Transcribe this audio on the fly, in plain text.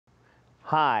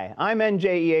Hi, I'm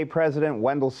NJEA President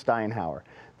Wendell Steinhauer.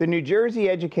 The New Jersey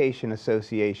Education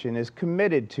Association is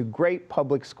committed to great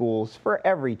public schools for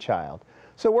every child.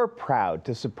 So we're proud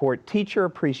to support Teacher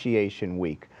Appreciation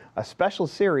Week, a special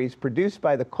series produced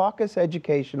by the Caucus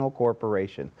Educational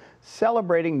Corporation,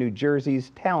 celebrating New Jersey's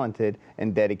talented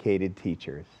and dedicated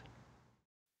teachers.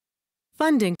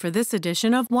 Funding for this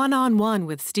edition of One-on-One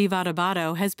with Steve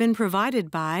Adubato has been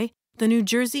provided by the New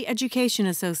Jersey Education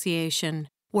Association,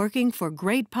 working for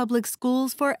great public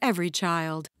schools for every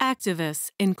child.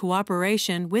 Activists in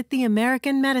cooperation with the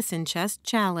American Medicine Chest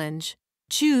Challenge.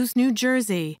 Choose New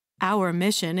Jersey. Our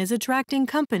mission is attracting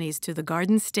companies to the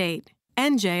Garden State.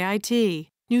 NJIT,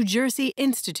 New Jersey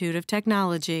Institute of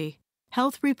Technology.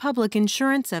 Health Republic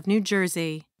Insurance of New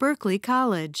Jersey, Berkeley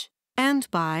College.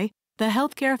 And by the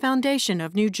Healthcare Foundation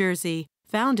of New Jersey,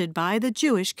 founded by the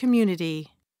Jewish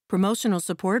community. Promotional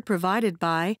support provided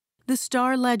by the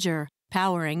Star Ledger,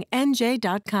 powering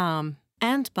NJ.com,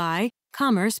 and by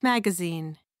Commerce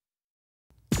Magazine.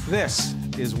 This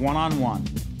is One-on-One.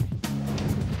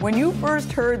 When you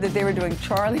first heard that they were doing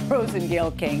Charlie Rose and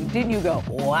Gayle King, didn't you go,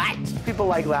 what? People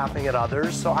like laughing at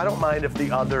others, so I don't mind if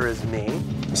the other is me.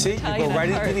 See, you go right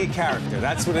into the character.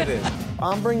 That's what it is.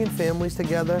 I'm bringing families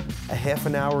together a half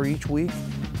an hour each week.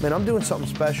 Man, I'm doing something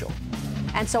special.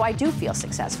 And so I do feel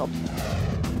successful.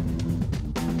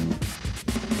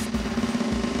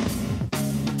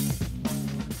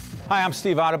 Hi, I'm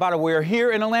Steve Adubato. We're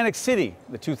here in Atlantic City,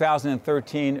 the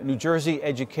 2013 New Jersey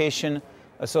Education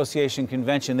Association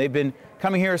Convention. They've been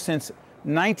coming here since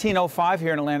 1905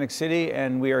 here in Atlantic City,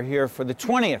 and we are here for the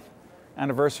 20th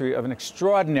anniversary of an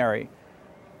extraordinary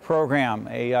program,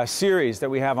 a series that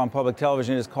we have on public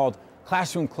television. Is called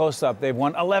Classroom Close-Up. They've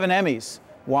won 11 Emmys.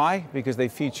 Why? Because they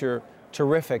feature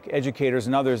terrific educators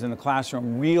and others in the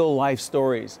classroom, real-life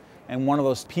stories. And one of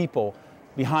those people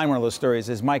behind one of those stories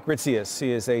is Mike Ritzius.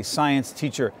 He is a science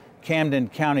teacher, Camden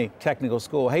County Technical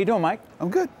School. How you doing, Mike? I'm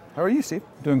good. How are you, Steve?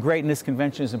 Doing great, and this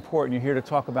convention is important. You're here to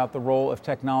talk about the role of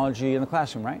technology in the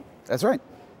classroom, right? That's right.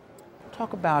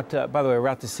 Talk about, by the way, we're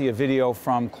about to see a video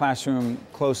from Classroom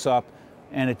Close-Up,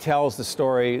 and it tells the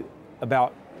story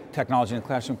about technology in the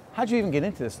classroom. How'd you even get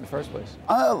into this in the first place?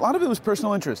 A lot of it was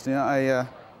personal interest. You know,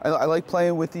 I like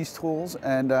playing with these tools,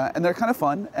 and they're kind of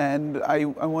fun. And I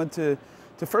want to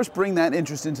first bring that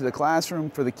interest into the classroom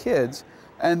for the kids,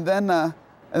 and then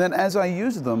as I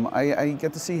use them, I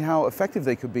get to see how effective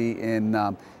they could be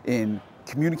in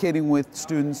communicating with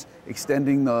students,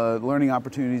 extending the learning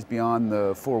opportunities beyond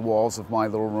the four walls of my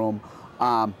little room.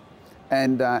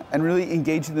 And really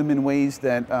engaging them in ways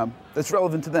that's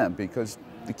relevant to them, because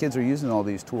the kids are using all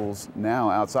these tools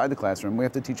now outside the classroom. We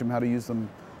have to teach them how to use them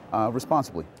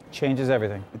responsibly. Changes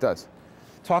everything. It does.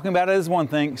 Talking about it is one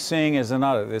thing, seeing is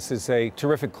another. This is a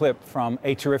terrific clip from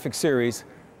a terrific series,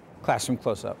 Classroom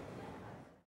Close-Up.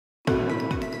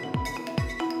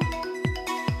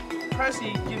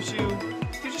 Prezi gives you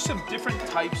some different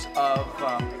types of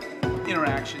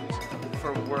interactions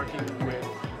for working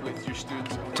with your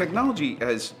students. Technology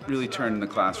has really turned the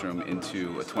classroom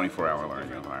into a 24-hour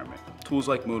learning environment. Tools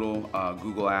like Moodle,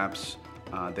 Google Apps,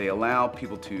 they allow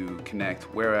people to connect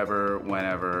wherever,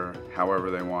 whenever, however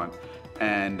they want.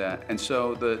 And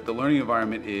so the learning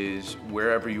environment is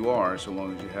wherever you are, so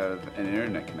long as you have an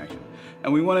internet connection.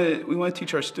 And we want to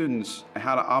teach our students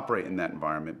how to operate in that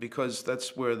environment, because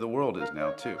that's where the world is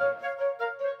now too.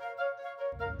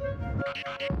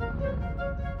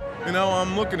 You know,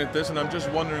 I'm looking at this and I'm just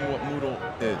wondering what Moodle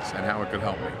is and how it could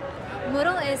help me.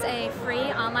 Moodle is a free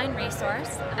online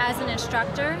resource. As an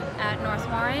instructor at North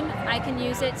Warren, I can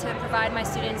use it to provide my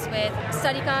students with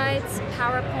study guides,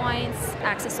 PowerPoints,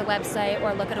 access to a website,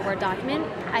 or look at a Word document.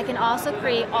 I can also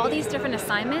create all these different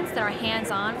assignments that are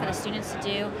hands-on for the students to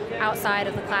do outside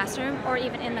of the classroom or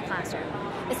even in the classroom.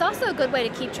 It's also a good way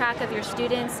to keep track of your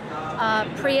students,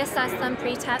 pre-assess them,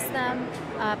 pre-test them,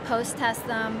 post-test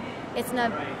them. It's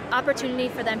an opportunity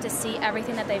for them to see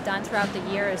everything that they've done throughout the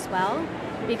year as well,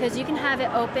 because you can have it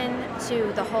open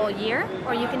to the whole year,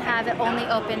 or you can have it only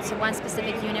open to one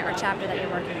specific unit or chapter that you're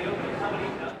working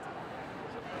on.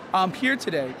 I'm here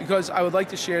today because I would like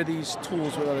to share these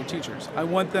tools with other teachers. I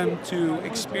want them to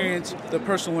experience the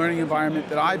personal learning environment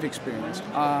that I've experienced.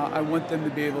 I want them to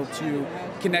be able to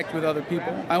connect with other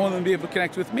people. I want them to be able to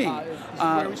connect with me.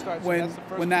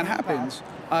 When that happens,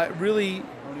 it really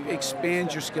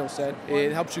expands your skill set.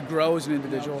 It helps you grow as an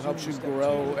individual, helps you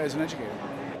grow as an educator.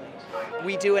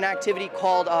 We do an activity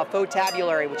called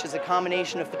Photabulary, which is a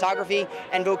combination of photography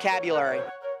and vocabulary.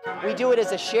 We do it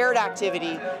as a shared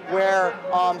activity where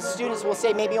students will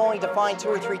say maybe only define 2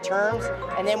 or 3 terms,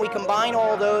 and then we combine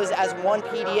all those as one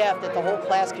PDF that the whole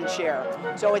class can share.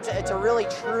 So it's a really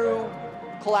true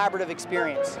collaborative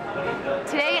experience.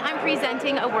 Today I'm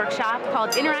presenting a workshop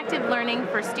called Interactive Learning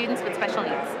for Students with Special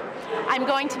Needs. I'm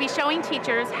going to be showing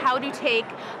teachers how to take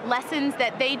lessons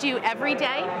that they do every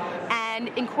day and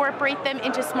incorporate them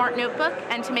into Smart Notebook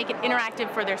and to make it interactive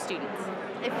for their students.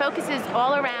 It focuses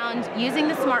all around using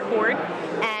the smartboard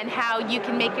and how you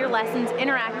can make your lessons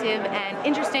interactive and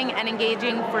interesting and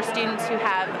engaging for students who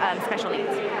have special needs.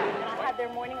 Have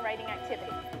their morning writing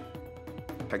activity.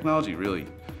 Technology really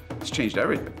has changed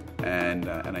everything, and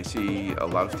I see a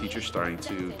lot of teachers starting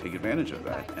to take advantage of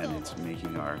that, and it's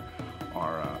making our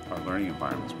learning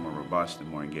environments more robust and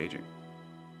more engaging.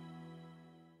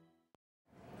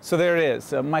 So there it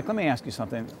is. Mike, let me ask you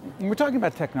something. When we're talking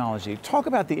about technology, talk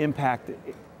about the impact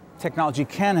technology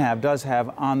can have, does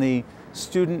have, on the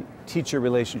student-teacher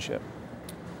relationship.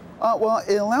 Well,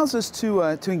 it allows us to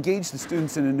engage the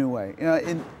students in a new way. You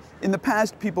know, in the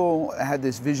past, people had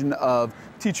this vision of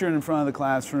teacher in front of the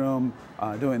classroom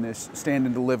doing this stand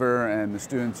and deliver, and the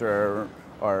students are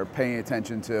paying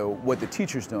attention to what the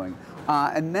teacher's doing.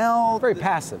 And now very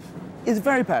passive. It's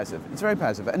very passive. It's very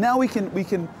passive. And now we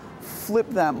can flip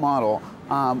that model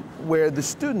where the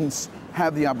students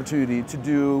have the opportunity to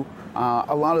do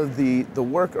a lot of the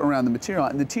work around the material,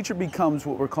 and the teacher becomes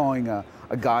what we're calling a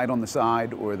guide on the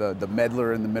side, or the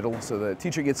meddler in the middle. So the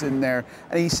teacher gets in there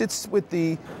and he sits with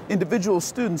the individual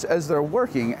students as they're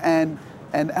working and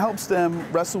helps them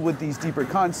wrestle with these deeper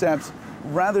concepts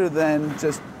rather than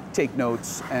just take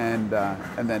notes and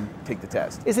then take the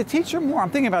test. Is a teacher more, I'm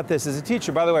thinking about this, as a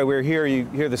teacher, by the way, we're here, you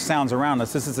hear the sounds around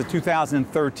us. This is the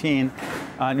 2013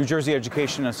 New Jersey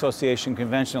Education Association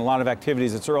convention, a lot of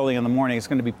activities. It's early in the morning. It's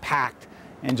going to be packed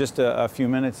in just a few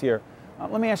minutes here.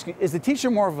 Let me ask you, is the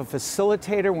teacher more of a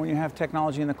facilitator when you have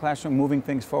technology in the classroom, moving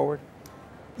things forward?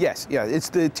 Yes, yeah, it's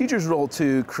the teacher's role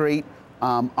to create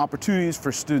opportunities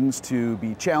for students to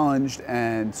be challenged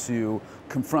and to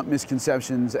confront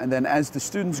misconceptions, and then as the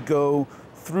students go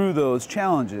through those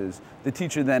challenges, the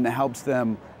teacher then helps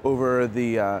them over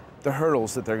the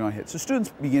hurdles that they're going to hit. So students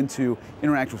begin to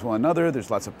interact with one another.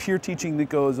 There's lots of peer teaching that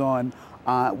goes on,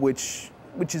 which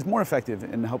is more effective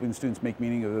in helping the students make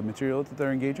meaning of the material that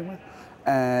they're engaging with,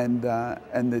 and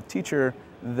the teacher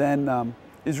then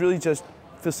is really just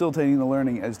facilitating the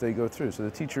learning as they go through. So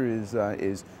the teacher is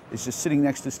just sitting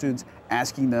next to students,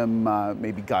 asking them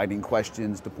maybe guiding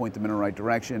questions to point them in the right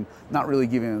direction, not really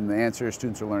giving them the answer.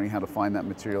 Students are learning how to find that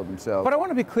material themselves. But I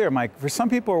want to be clear, Mike, for some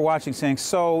people who are watching saying,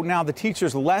 so now the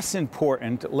teacher's less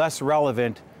important, less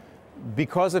relevant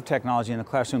because of technology in the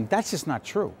classroom. That's just not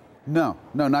true. No,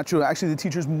 not true. Actually, the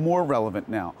teacher's more relevant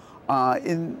now.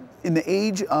 In the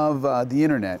age of the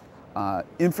internet,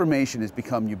 information has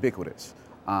become ubiquitous.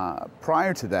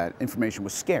 Prior to that, information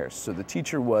was scarce, so the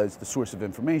teacher was the source of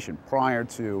information prior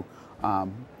to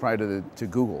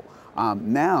Google.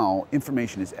 Now,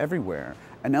 information is everywhere,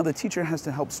 and now the teacher has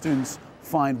to help students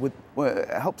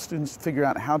help students figure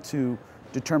out how to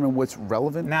determine what's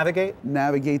relevant.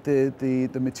 Navigate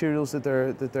the materials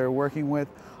that they're working with.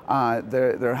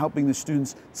 They're helping the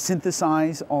students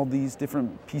synthesize all these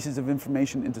different pieces of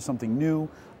information into something new,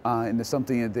 into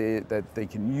something that they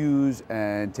can use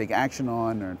and take action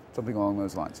on, or something along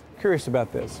those lines. Curious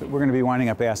about this. We're going to be winding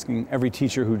up asking every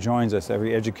teacher who joins us,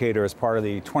 every educator, as part of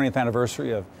the 20th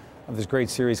anniversary of this great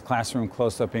series, Classroom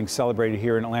Close-Up, being celebrated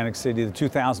here in Atlantic City, the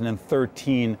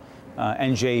 2013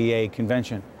 NJEA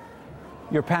convention.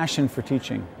 Your passion for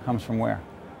teaching comes from where?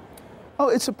 Oh,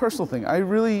 it's a personal thing. I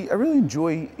really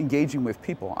enjoy engaging with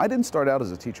people. I didn't start out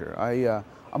as a teacher.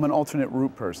 I'm an alternate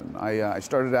route person. I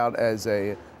started out as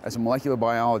a molecular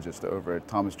biologist over at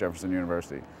Thomas Jefferson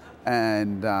University,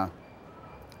 and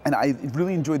I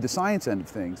really enjoyed the science end of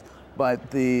things. But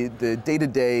the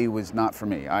day-to-day was not for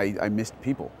me. I missed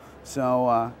people.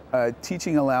 So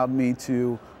teaching allowed me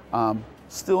to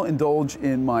still indulge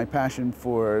in my passion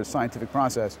for scientific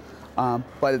process,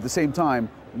 but at the same time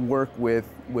work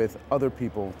with other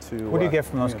people to. What do you get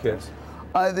from those kids?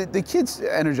 The kids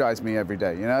energize me every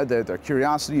day. You know, their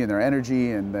curiosity and their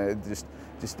energy, and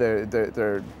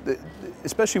their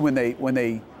especially when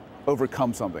they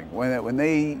overcome something, when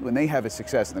they have a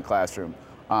success in the classroom.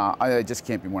 I just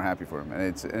can't be more happy for them,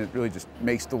 and it really just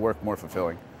makes the work more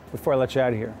fulfilling. Before I let you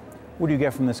out of here, what do you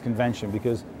get from this convention?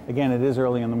 Because again, it is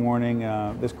early in the morning.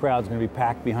 This crowd's going to be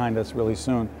packed behind us really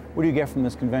soon. What do you get from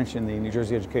this convention, the New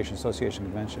Jersey Education Association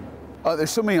convention?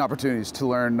 There's so many opportunities to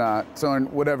learn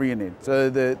whatever you need. So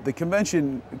the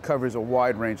convention covers a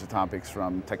wide range of topics,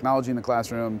 from technology in the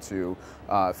classroom to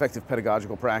effective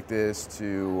pedagogical practice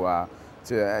to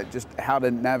just how to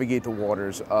navigate the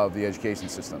waters of the education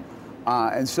system.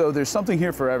 And so there's something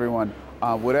here for everyone.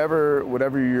 Whatever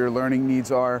your learning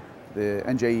needs are, the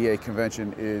NJEA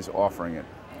convention is offering it.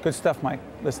 Good stuff, Mike.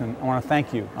 Listen, I want to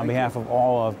thank you on behalf of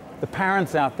all of the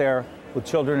parents out there with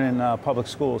children in public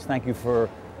schools. Thank you for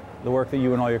the work that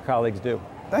you and all your colleagues do.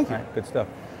 Thank you. All right, good stuff.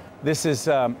 This is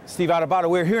Steve Adubato.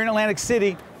 We're here in Atlantic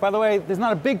City. By the way, there's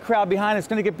not a big crowd behind. It's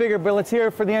going to get bigger, but let's hear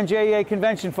it for the NJEA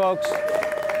convention, folks.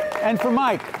 And for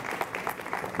Mike.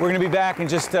 We're going to be back in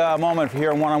just a moment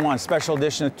here on One-on-One, special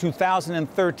edition of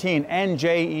 2013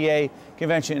 NJEA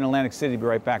convention in Atlantic City. Be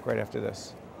right back right after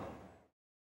this.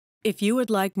 If you would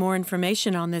like more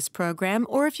information on this program,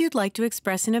 or if you'd like to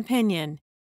express an opinion,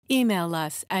 email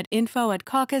us at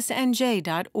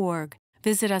info@caucusnj.org.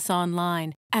 Visit us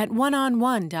online at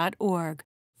oneonone.org.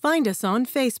 Find us on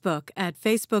Facebook at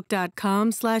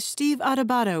facebook.com/Steve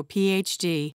Adubato,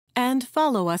 PhD, and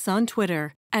follow us on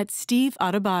Twitter at Steve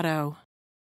Adubato.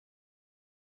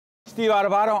 Steve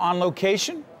Adubato on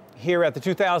location here at the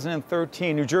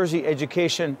 2013 New Jersey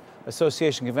Education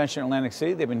Association Convention in Atlantic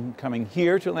City. They've been coming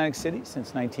here to Atlantic City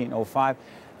since 1905.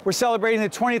 We're celebrating the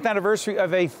 20th anniversary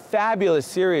of a fabulous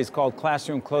series called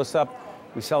Classroom Close-Up.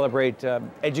 We celebrate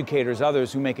educators,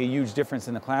 others who make a huge difference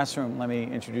in the classroom. Let me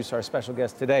introduce our special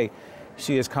guest today.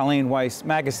 She is Coleen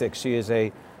Weiss-Magasic. She is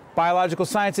a biological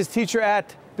sciences teacher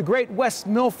at the great West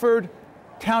Milford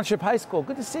Township High School.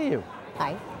 Good to see you.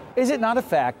 Hi. Is it not a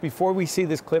fact, before we see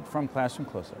this clip from Classroom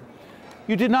Close-Up,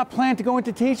 you did not plan to go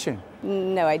into teaching?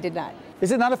 No, I did not.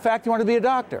 Is it not a fact you want to be a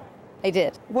doctor? I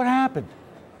did. What happened?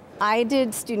 I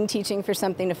did student teaching for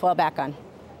something to fall back on.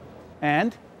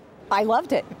 And? I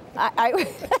loved it.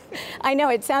 I know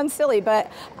it sounds silly, but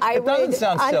It doesn't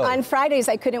sound silly. On Fridays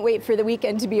I couldn't wait for the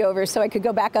weekend to be over so I could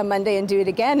go back on Monday and do it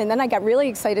again. And then I got really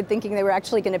excited thinking they were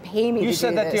actually going to pay me to do this. You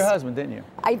said that to your husband, didn't you?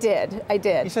 I did.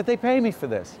 You said they pay me for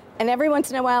this. And every once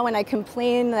in a while when I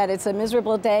complain that it's a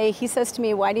miserable day, he says to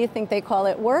me, "Why do you think they call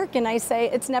it work?" And I say,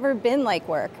 "It's never been like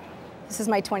work." This is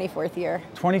my 24th year.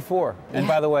 24. And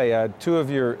by the way, 2 of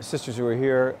your sisters who are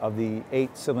here, of the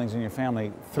 8 siblings in your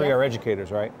family, 3 are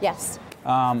educators, right? Yes.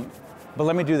 But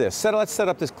let me do this. Let's set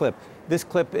up this clip. This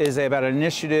clip is about an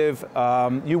initiative.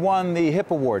 You won the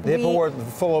HIP Award. The HIP Award, the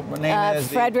full name is?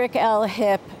 Frederick L.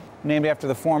 Hip. Named after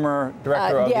the former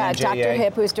director of the NJEA. Dr.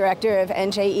 Hip, who's director of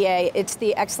NJEA. It's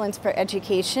the Excellence for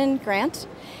Education grant,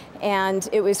 and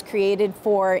it was created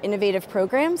for innovative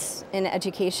programs in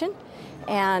education.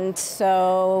 And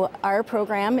so our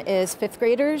program is 5th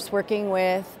graders working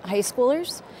with high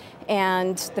schoolers,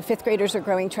 and the 5th graders are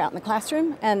growing trout in the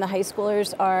classroom, and the high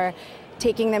schoolers are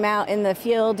taking them out in the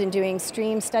field and doing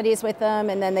stream studies with them,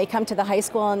 and then they come to the high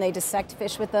school and they dissect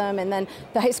fish with them, and then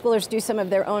the high schoolers do some of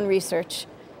their own research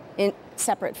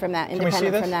separate from that,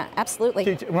 independent from that.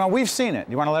 Absolutely. Well, we've seen it.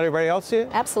 You want to let everybody else see it?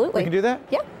 Absolutely. We can do that?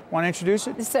 Yeah. Want to introduce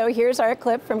it? So here's our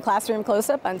clip from Classroom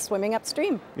Close-Up on swimming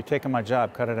upstream. You're taking my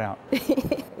job. Cut it out.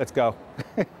 Let's go.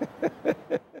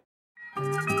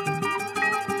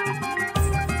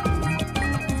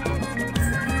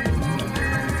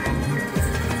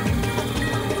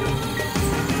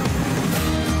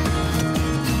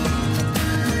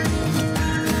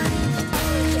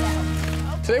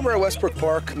 Today we're at Westbrook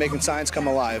Park making science come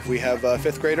alive. We have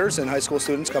 5th graders and high school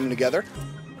students coming together.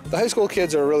 The high school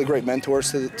kids are really great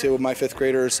mentors to my 5th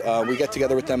graders. We get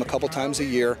together with them a couple times a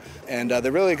year, and they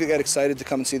really get excited to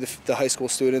come and see the high school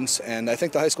students, and I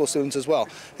think the high school students as well.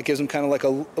 It gives them kind of like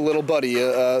a little buddy,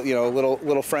 a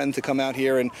little friend to come out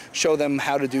here and show them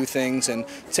how to do things and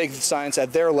take the science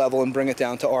at their level and bring it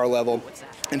down to our level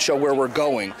and show where we're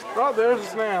going. Oh, there's a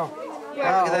snail.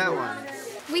 Yeah, look at that one.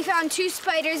 We found 2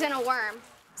 spiders and a worm.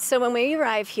 So when we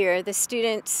arrive here, the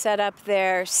students set up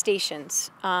their stations.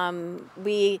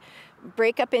 We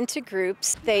break up into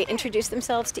groups. They introduce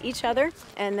themselves to each other,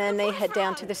 and then they head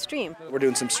down to the stream. We're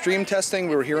doing some stream testing.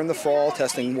 We were here in the fall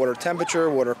testing water temperature,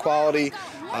 water quality,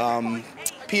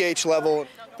 pH level.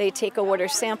 They take a water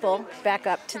sample back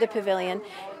up to the pavilion,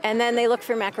 and then they look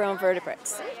for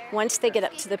macroinvertebrates. Once they get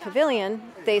up to the pavilion,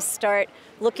 they start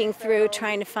looking through,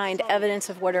 trying to find evidence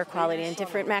of water quality, and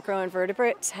different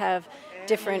macroinvertebrates have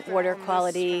different water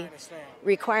quality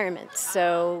requirements.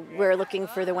 So we're looking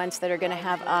for the ones that are going to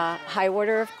have a high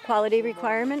water quality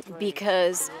requirement,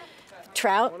 because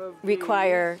trout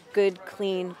require good,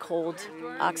 clean, cold,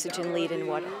 oxygen-laden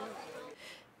water.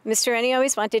 Mr. Rennie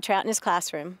always wanted trout in his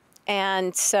classroom,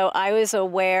 and so I was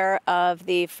aware of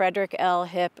the Frederick L.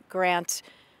 Hip grant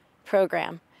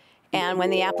program. And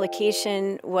when the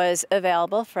application was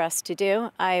available for us to do,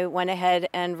 I went ahead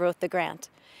and wrote the grant.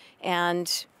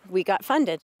 And we got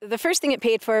funded. The first thing it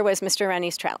paid for was Mr.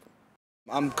 Rennie's trout.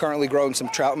 I'm currently growing some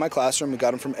trout in my classroom. We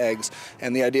got them from eggs,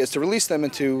 and the idea is to release them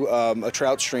into a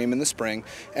trout stream in the spring.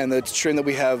 And the stream that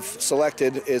we have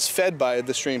selected is fed by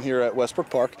the stream here at Westbrook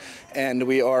Park, and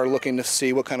we are looking to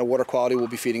see what kind of water quality we'll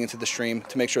be feeding into the stream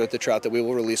to make sure that the trout that we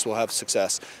will release will have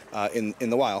success in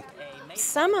the wild.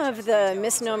 Some of the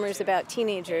misnomers about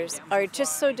teenagers are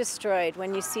just so destroyed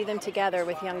when you see them together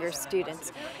with younger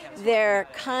students. They're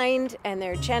kind and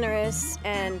they're generous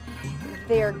and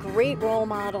they're great role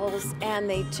models, and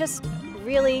they just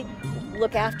really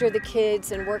look after the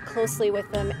kids and work closely with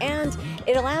them, and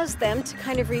it allows them to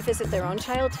kind of revisit their own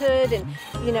childhood and,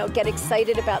 you know, get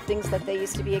excited about things that they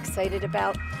used to be excited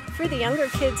about. For the younger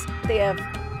kids, they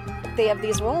have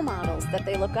these role models that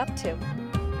they look up to.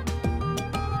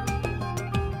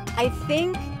 I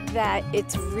think that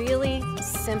it's really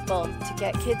simple to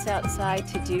get kids outside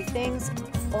to do things.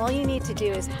 All you need to do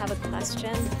is have a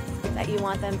question that you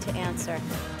want them to answer.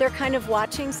 They're kind of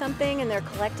watching something and they're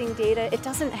collecting data. It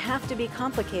doesn't have to be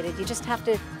complicated. You just have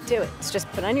to do it. It's just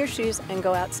put on your shoes and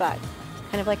go outside.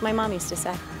 Kind of like my mom used to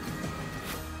say.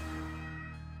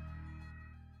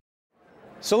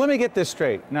 So let me get this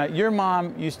straight. Now, your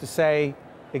mom used to say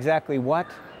exactly what?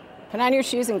 Put on your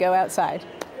shoes and go outside.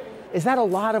 Is that a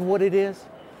lot of what it is?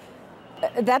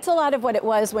 That's a lot of what it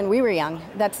was when we were young.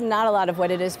 That's not a lot of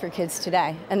what it is for kids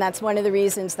today. And that's one of the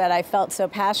reasons that I felt so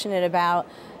passionate about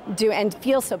and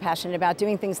feel so passionate about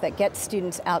doing things that get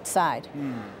students outside.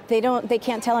 They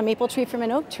can't tell a maple tree from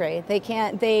an oak tree.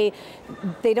 They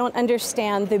don't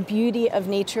understand the beauty of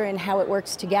nature and how it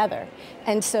works together.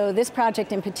 And so this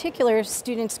project in particular,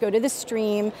 students go to the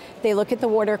stream, they look at the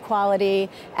water quality.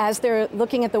 As they're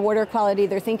looking at the water quality,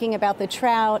 they're thinking about the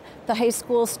trout. The high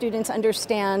school students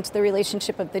understand the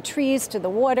relationship of the trees to the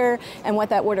water and what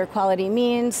that water quality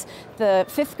means. The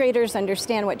fifth graders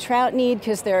understand what trout need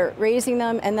because they're raising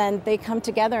them, and then they come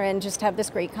together and just have this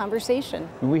great conversation.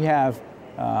 We have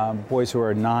boys who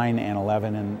are 9 and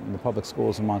 11 in the public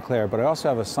schools in Montclair, but I also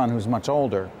have a son who's much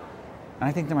older. And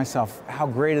I think to myself, how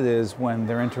great it is when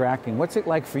they're interacting. What's it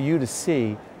like for you to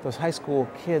see those high school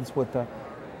kids with the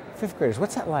fifth graders?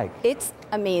 What's that like? It's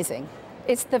amazing.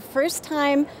 It's the first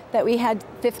time that we had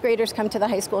fifth graders come to the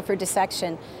high school for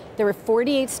dissection. There were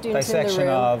 48 students in the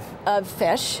room of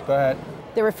fish. Go ahead.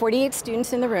 There were 48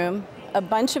 students in the room, a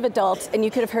bunch of adults, and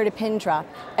you could have heard a pin drop.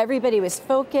 Everybody was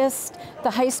focused.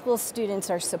 The high school students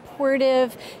are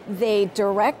supportive. They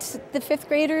direct the fifth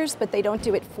graders, but they don't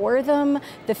do it for them.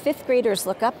 The fifth graders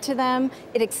look up to them.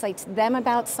 It excites them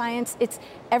about science. It's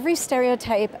every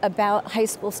stereotype about high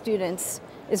school students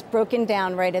is broken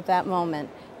down right at that moment.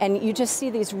 And you just see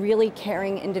these really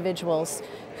caring individuals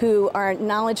who are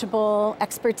knowledgeable,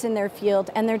 experts in their field,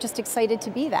 and they're just excited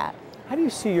to be that. How do you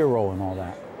see your role in all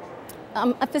that?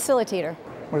 A facilitator.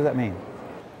 What does that mean?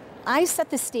 I set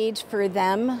the stage for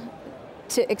them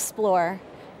to explore,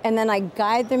 and then I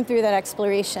guide them through that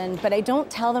exploration, but I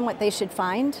don't tell them what they should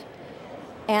find,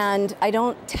 and I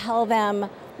don't tell them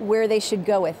where they should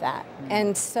go with that.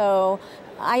 And so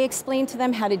I explain to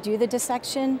them how to do the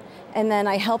dissection, and then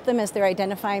I help them as they're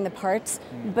identifying the parts,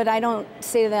 but I don't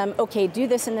say to them, okay, do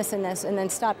this and this and this, and then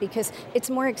stop, because it's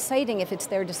more exciting if it's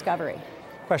their discovery.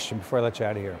 Question before I let you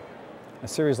out of here. A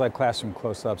series like Classroom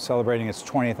Close-Up, celebrating its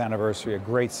 20th anniversary, a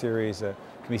great series can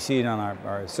be seen on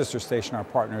our sister station, our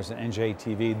partners at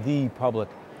NJEA, the public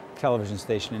television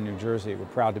station in New Jersey we're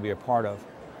proud to be a part of.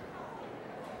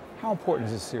 How important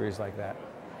is a series like that?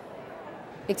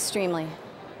 Extremely.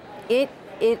 It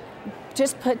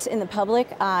just puts in the public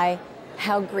eye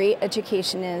how great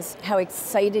education is, how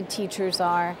excited teachers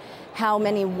are, how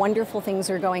many wonderful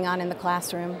things are going on in the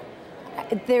classroom.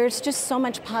 There's just so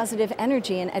much positive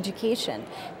energy in education,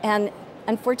 and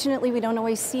unfortunately we don't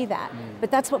always see that, but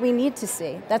that's what we need to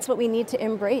see. That's what we need to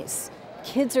embrace.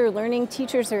 Kids are learning,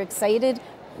 teachers are excited.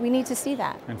 We need to see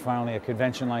that. And finally, a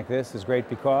convention like this is great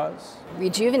because?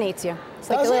 Rejuvenates you. It's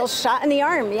like a little shot in the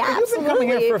arm. Yeah, You've been coming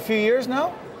here for a few years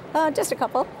now? Just a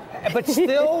couple. But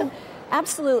still?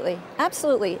 Absolutely,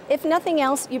 absolutely. If nothing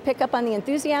else, you pick up on the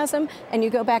enthusiasm and you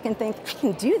go back and think, I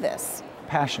can do this.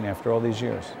 Passion after all these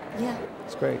years. Yeah.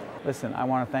 It's great. Listen, I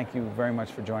want to thank you very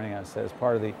much for joining us as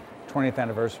part of the 20th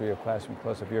anniversary of Classroom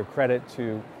Close-Up. You're a credit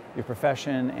to your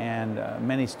profession, and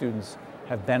many students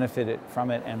have benefited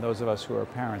from it, and those of us who are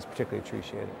parents particularly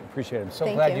appreciate it. I'm so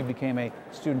glad you became a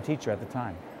student teacher at the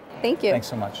time. Thank you. Thanks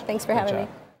so much. Thanks for having me.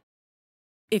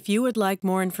 If you would like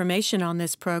more information on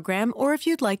this program, or if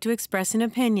you'd like to express an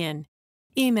opinion,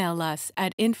 email us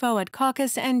at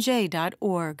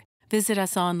info@caucusnj.org. Visit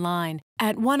us online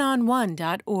at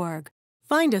oneonone.org.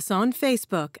 Find us on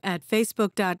Facebook at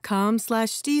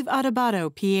facebook.com/Steve Adubato,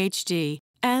 PhD,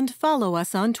 and follow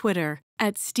us on Twitter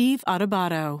at Steve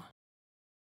Adubato.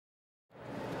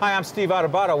 Hi, I'm Steve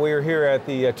Adubato. We are here at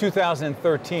the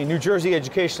 2013 New Jersey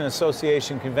Education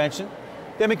Association Convention.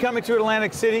 They've been coming to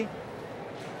Atlantic City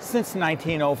since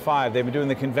 1905. They've been doing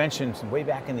the conventions way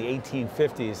back in the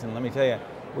 1850s. And let me tell you,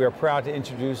 we are proud to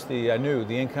introduce the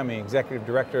incoming Executive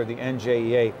Director of the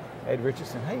NJEA, Ed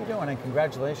Richardson. How you doing, and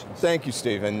congratulations. Thank you,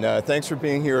 Steve, and thanks for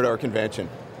being here at our convention.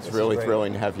 It's really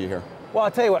thrilling to have you here. Well, I'll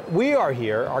tell you what, we are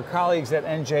here. Our colleagues at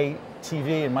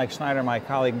NJTV and Mike Schneider, my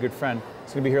colleague and good friend,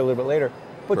 is going to be here a little bit later.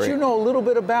 But Great. You know a little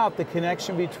bit about the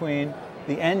connection between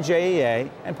the NJEA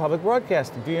and public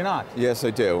broadcasting, do you not? Yes,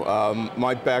 I do.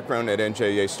 My background at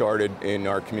NJEA started in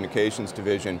our communications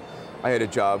division. I had a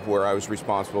job where I was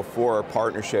responsible for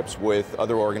partnerships with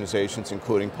other organizations,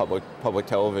 including public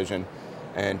television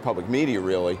and public media,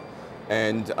 really.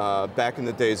 And back in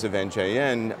the days of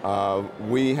NJN,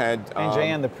 we had...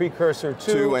 NJN, the precursor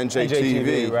to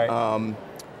NJTV. Right.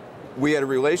 We had a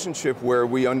relationship where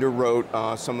we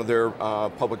underwrote some of their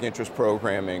public interest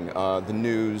programming, the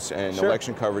news and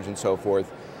election coverage and so forth.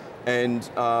 And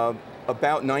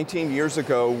about 19 years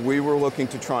ago, we were looking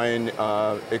to try and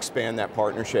expand that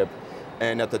partnership.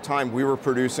 And at the time, we were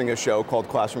producing a show called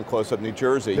Classroom Close-Up New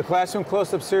Jersey. The Classroom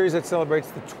Close-Up series that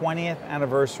celebrates the 20th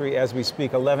anniversary as we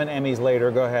speak. 11 Emmys later,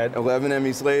 go ahead. 11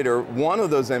 Emmys later. One of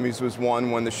those Emmys was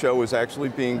won when the show was actually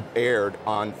being aired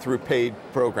through paid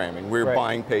programming. We were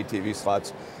buying paid TV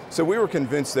slots. So we were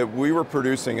convinced that we were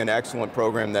producing an excellent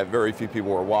program that very few people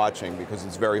were watching because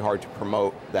it's very hard to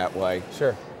promote that way.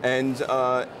 Sure. And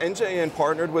NJN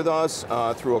partnered with us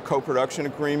through a co-production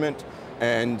agreement.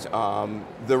 And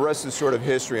the rest is sort of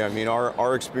history. I mean,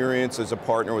 our experience as a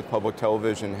partner with public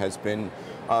television has been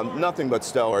nothing but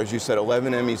stellar. As you said,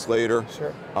 11 Emmys later.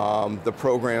 Sure. The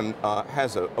program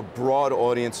has a broad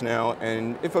audience now,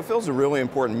 and it fulfills a really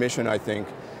important mission, I think,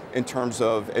 in terms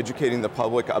of educating the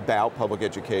public about public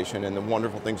education and the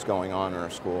wonderful things going on in our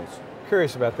schools.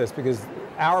 Curious about this because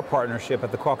our partnership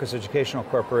at the Caucus Educational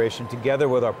Corporation, together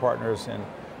with our partners in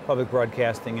public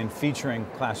broadcasting and featuring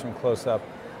Classroom Close-Up,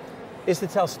 is to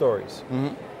tell stories,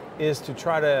 is to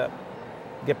try to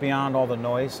get beyond all the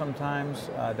noise sometimes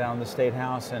down in the State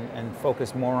House and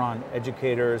focus more on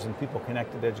educators and people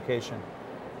connected to education.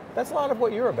 That's a lot of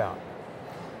what you're about.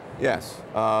 Yes.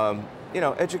 You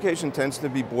know, education tends to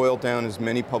be boiled down, as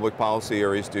many public policy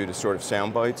areas do, to sort of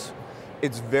sound bites.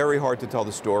 It's very hard to tell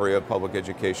the story of public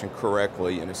education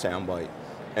correctly in a soundbite.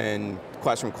 And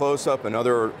Classroom Close-Up and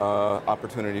other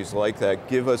opportunities like that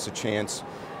give us a chance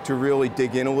to really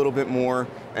dig in a little bit more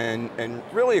and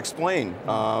really explain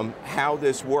how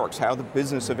this works, how the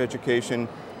business of education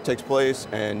takes place,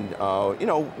 and you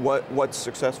know, what's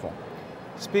successful.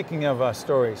 Speaking of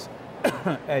stories,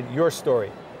 Ed, your story,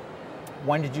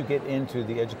 when did you get into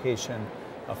the education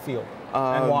field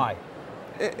and why?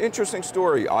 Interesting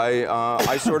story.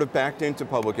 I sort of backed into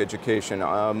public education.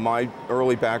 My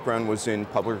early background was in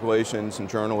public relations and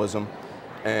journalism.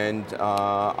 And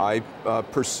I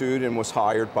pursued and was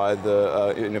hired by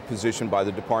in a position by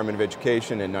the Department of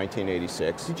Education in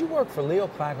 1986. Did you work for Leo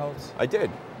Plagholtz? I did,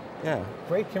 yeah.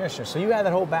 Great commissioner. So you had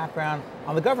that whole background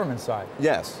on the government side?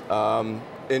 Yes.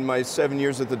 In my 7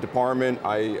 years at the department,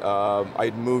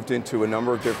 I'd moved into a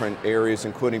number of different areas,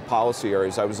 including policy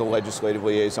areas. I was a legislative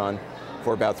liaison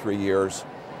for about 3 years.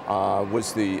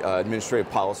 Was the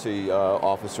administrative policy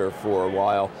officer for a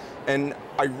while. And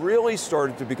I really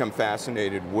started to become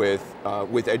fascinated with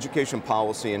education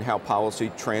policy and how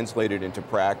policy translated into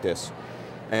practice.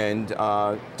 And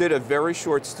did a very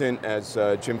short stint as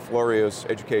Jim Florio's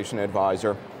education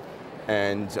advisor.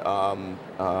 And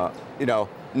you know,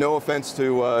 no offense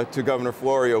to Governor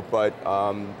Florio, but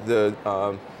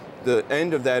the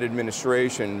end of that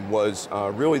administration was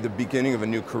really the beginning of a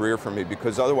new career for me,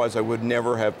 because otherwise I would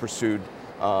never have pursued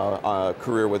a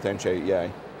career with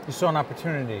NJEA. You saw an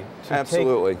opportunity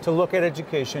to look at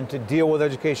education, to deal with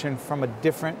education from a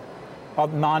different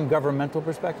non-governmental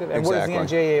perspective? And exactly. What does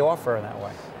the NJEA offer in that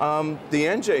way? The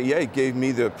NJEA gave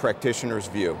me the practitioner's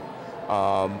view.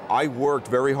 I worked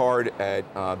very hard at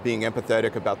being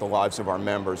empathetic about the lives of our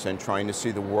members and trying to see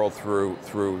the world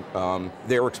through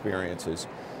their experiences.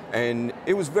 And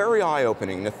it was very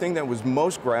eye-opening. The thing that was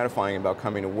most gratifying about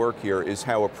coming to work here is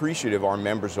how appreciative our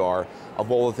members are of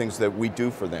all the things that we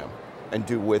do for them and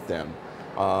do with them.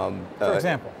 For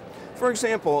example? For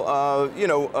example, you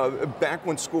know, back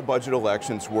when school budget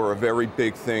elections were a very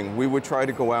big thing, we would try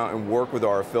to go out and work with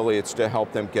our affiliates to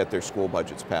help them get their school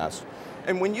budgets passed.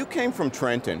 And when you came from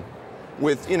Trenton,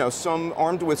 with, you know,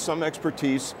 armed with some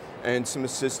expertise and some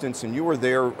assistance, and you were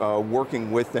there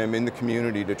working with them in the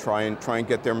community to try and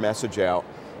get their message out,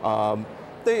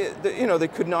 they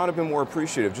could not have been more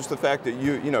appreciative. Just the fact that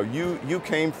you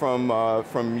came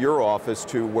from your office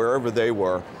to wherever they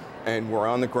were, and were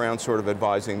on the ground sort of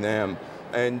advising them.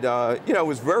 And it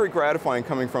was very gratifying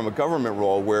coming from a government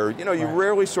role where you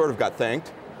rarely sort of got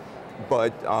thanked.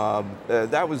 But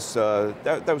that was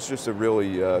just a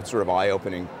really sort of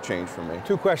eye-opening change for me.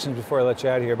 2 questions before I let you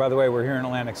out of here. By the way, we're here in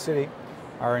Atlantic City.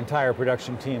 Our entire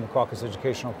production team, the Caucus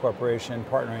Educational Corporation,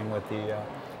 partnering with the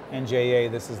NJEA.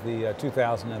 This is the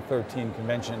 2013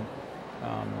 convention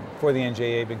for the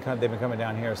NJEA. They've been coming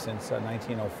down here since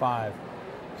 1905.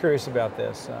 Curious about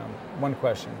this. One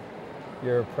question.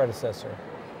 Your predecessor,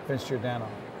 Vince Giordano.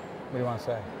 What do you want to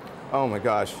say? Oh my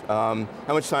gosh. How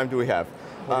much time do we have?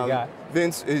 What do you got?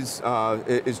 Vince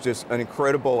is just an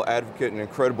incredible advocate, an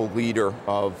incredible leader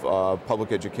of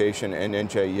public education and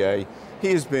NJEA. He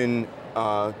has been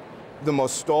the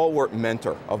most stalwart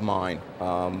mentor of mine.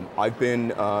 I've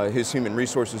been his human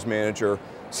resources manager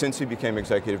since he became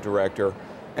executive director,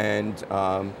 and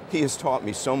he has taught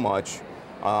me so much.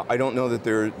 I don't know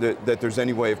that there's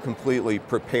any way of completely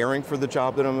preparing for the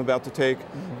job that I'm about to take,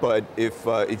 but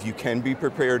if you can be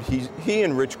prepared, he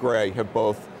and Rich Gray have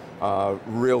both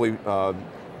really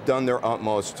done their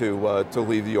utmost to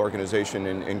leave the organization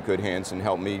in good hands and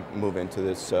help me move into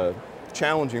this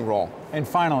challenging role. And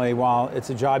finally, while it's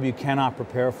a job you cannot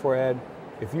prepare for, Ed,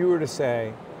 if you were to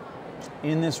say,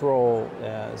 in this role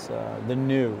as the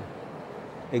new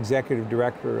executive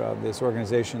director of this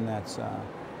organization that's,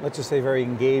 let's just say, very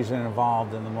engaged and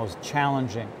involved in the most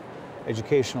challenging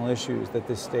educational issues that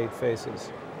this state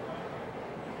faces,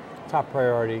 top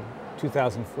priority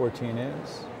 2014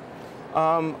 is?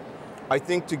 I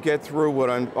think to get through what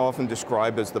I often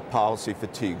describe as the policy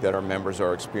fatigue that our members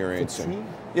are experiencing. Fatigue?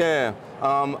 Yeah,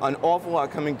 an awful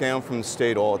lot coming down from the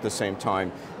state all at the same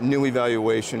time. New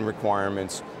evaluation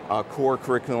requirements, core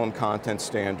curriculum content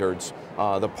standards,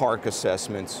 the PARC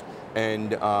assessments,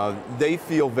 and they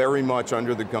feel very much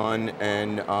under the gun,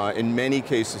 and in many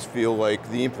cases feel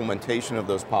like the implementation of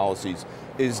those policies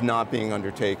is not being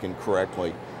undertaken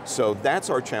correctly. So that's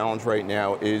our challenge right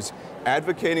now, is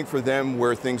advocating for them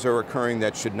where things are occurring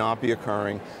that should not be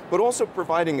occurring, but also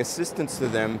providing assistance to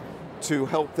them to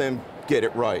help them get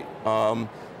it right.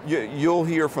 You'll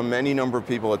hear from any number of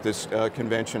people at this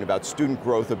convention about student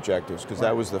growth objectives, because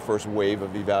that was the first wave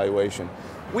of evaluation.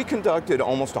 We conducted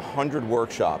almost 100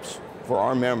 workshops for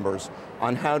our members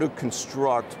on how to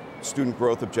construct student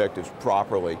growth objectives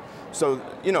properly. So,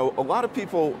 a lot of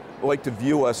people like to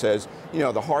view us as,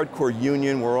 the hardcore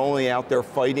union. We're only out there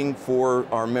fighting for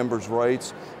our members'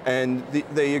 rights, and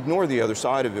they ignore the other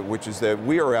side of it, which is that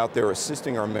we are out there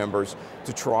assisting our members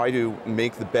to try to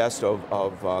make the best of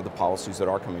the policies that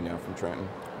are coming down from Trenton.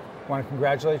 I want to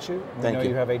congratulate you. We know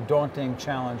you have a daunting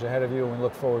challenge ahead of you, and we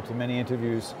look forward to many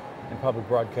interviews in public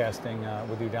broadcasting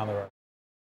with you down the road.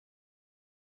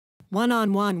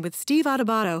 One-on-One with Steve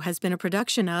Adubato has been a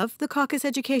production of the Caucus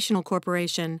Educational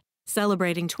Corporation,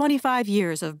 celebrating 25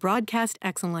 years of broadcast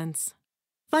excellence.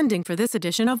 Funding for this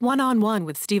edition of One-on-One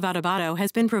with Steve Adubato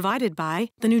has been provided by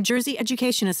the New Jersey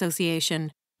Education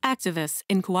Association, activists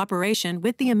in cooperation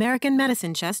with the American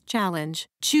Medicine Chest Challenge,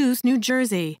 Choose New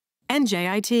Jersey,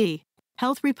 NJIT,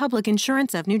 Health Republic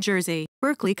Insurance of New Jersey,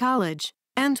 Berkeley College,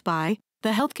 and by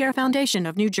the Healthcare Foundation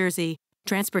of New Jersey.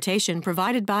 Transportation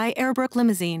provided by Airbrook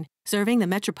Limousine, serving the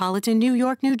metropolitan New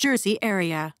York, New Jersey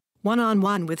area.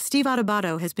 One-on-One with Steve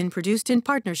Adubato has been produced in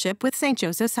partnership with St.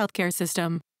 Joseph's Healthcare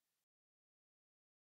System.